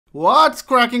What's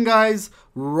cracking, guys?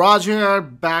 Raj here,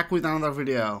 back with another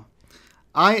video.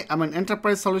 I am an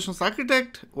enterprise solutions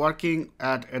architect working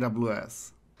at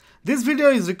AWS. This video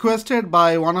is requested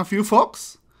by one of you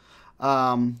folks.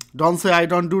 Don't say I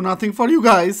don't do nothing for you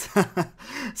guys.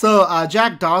 So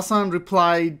Jack Dawson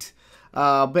replied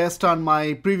based on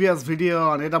my previous video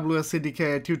on AWS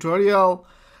CDK tutorial.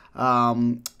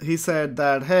 He said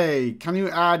that, hey, can you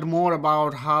add more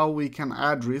about how we can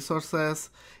add resources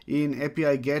in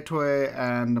API Gateway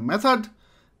and method?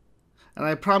 And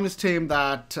I promised him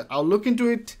that I'll look into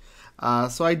it.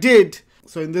 So I did.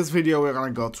 So in this video, we're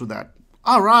going to go through that.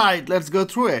 All right, let's go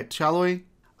through it, shall we?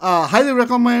 Highly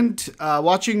recommend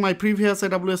watching my previous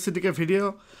AWS CDK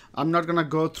video. I'm not going to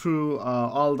go through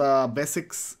all the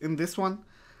basics in this one.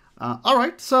 All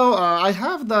right, so I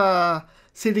have the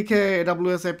CDK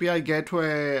AWS API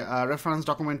Gateway reference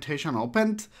documentation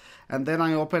opened, and then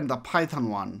I opened the Python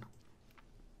one.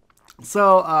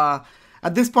 So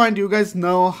at this point, you guys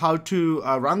know how to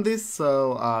run this.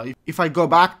 So if I go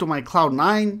back to my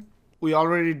Cloud9, we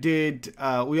already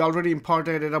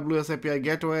imported AWS API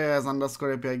Gateway as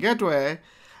 _ API Gateway,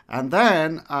 and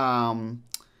then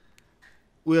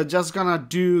we are just gonna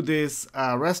do this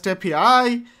REST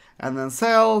API, and then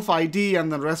self ID,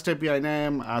 and then REST API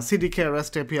name, CDK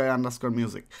REST API _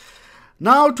 music.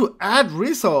 Now to add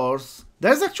resource,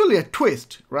 there's actually a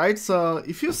twist, right? So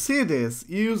if you see this,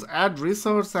 you use add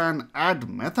resource and add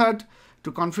method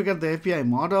to configure the API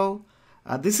model.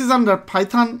 This is under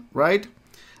Python, right?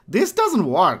 This doesn't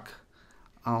work.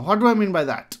 What do I mean by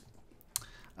that?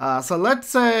 So let's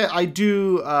say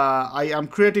I am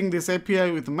creating this API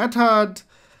with method,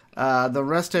 the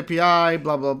REST API,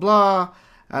 blah, blah, blah.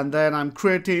 And then I'm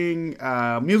creating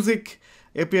music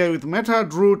API with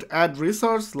method, root, add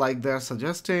resource, like they're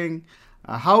suggesting.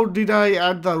 How did I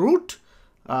add the root?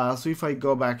 So if I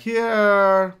go back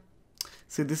here,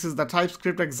 see, this is the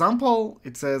TypeScript example.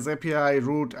 It says API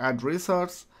root add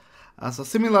resource. So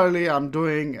similarly, I'm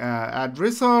doing add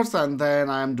resource, and then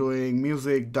I'm doing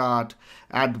music dot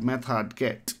add method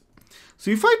get.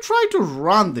 So if I try to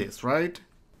run this, right?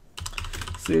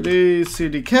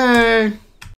 CDK.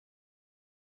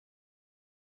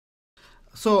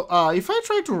 So if I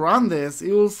try to run this,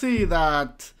 you will see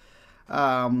that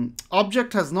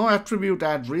object has no attribute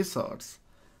add resource.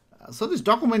 So this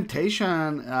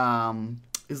documentation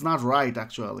is not right,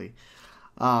 actually.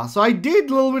 So I did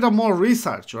a little bit of more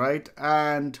research, right?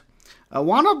 And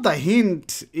one of the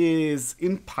hint is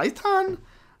in Python,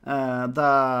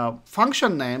 the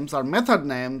function names or method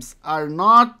names are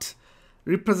not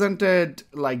represented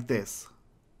like this.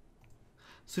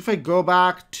 So if I go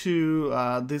back to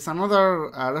this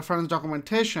another reference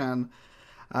documentation,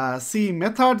 see,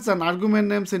 methods and argument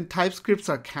names in TypeScript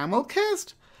are camel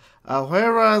cased,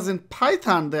 whereas in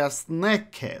Python they are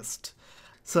snake cased.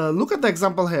 So look at the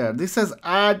example here. This says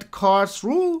add course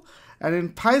rule, and in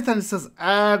Python it says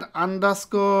add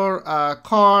 _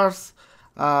 course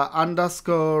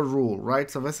 _ rule,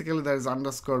 right? So basically there is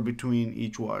underscore between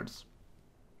each words.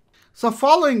 So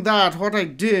following that, what I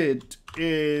did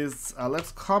is,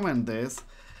 let's comment this,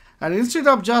 and instead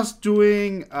of just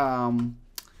doing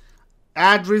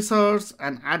add resource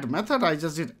and add method, I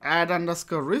just did add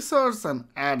 _ resource and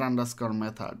add _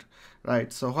 method,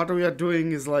 right? So what we are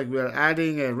doing is, like, we are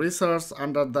adding a resource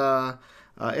under the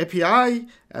API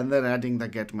and then adding the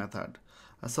get method.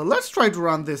 So let's try to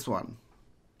run this one.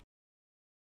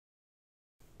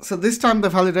 So this time the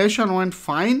validation went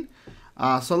fine.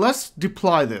 So let's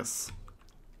deploy this.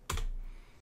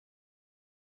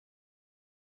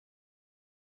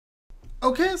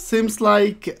 Okay, seems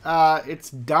like it's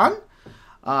done.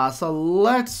 So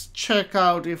let's check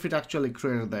out if it actually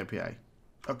created the API.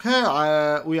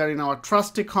 Okay, we are in our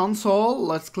trusty console.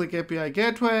 Let's click API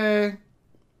Gateway.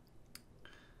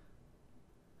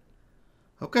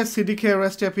 Okay, CDK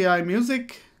REST API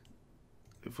music.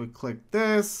 If we click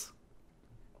this,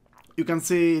 you can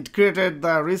see it created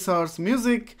the resource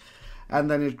music, and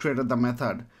then it created the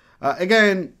method.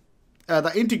 Again,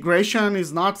 the integration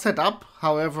is not set up.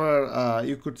 However,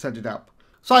 you could set it up.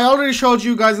 So I already showed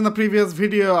you guys in the previous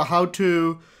video how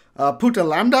to put a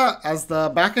Lambda as the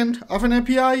backend of an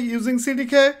API using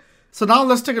CDK. So now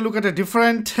let's take a look at a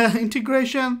different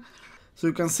integration. So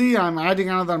you can see I'm adding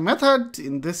another method.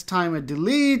 In this time a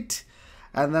delete,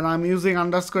 and then I'm using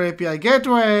 _ API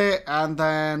Gateway, and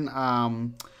then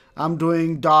I'm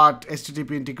doing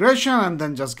 .http integration, and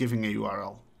then just giving a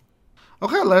URL.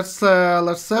 Okay, let's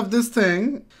save this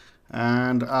thing,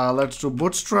 and let's do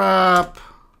bootstrap.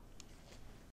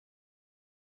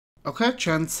 Okay,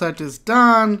 change set is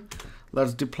done.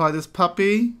 Let's deploy this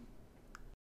puppy.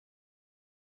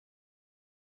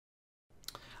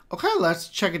 Okay, let's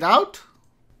check it out.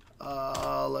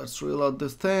 Let's reload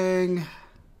this thing.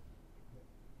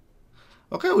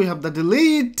 Okay, we have the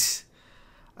delete.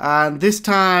 And this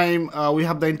time we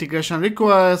have the integration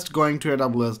request going to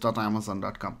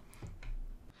aws.amazon.com.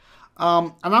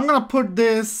 And I'm going to put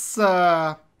this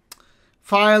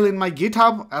file in my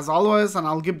GitHub as always, and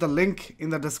I'll give the link in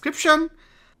the description.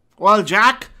 Well,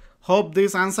 Jack, hope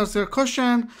this answers your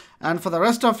question. And for the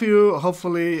rest of you,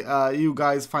 hopefully you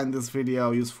guys find this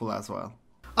video useful as well.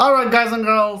 Alright guys and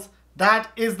girls, that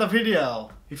is the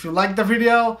video. If you like the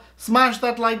video, smash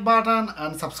that like button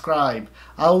and subscribe.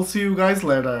 I'll see you guys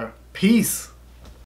later. Peace.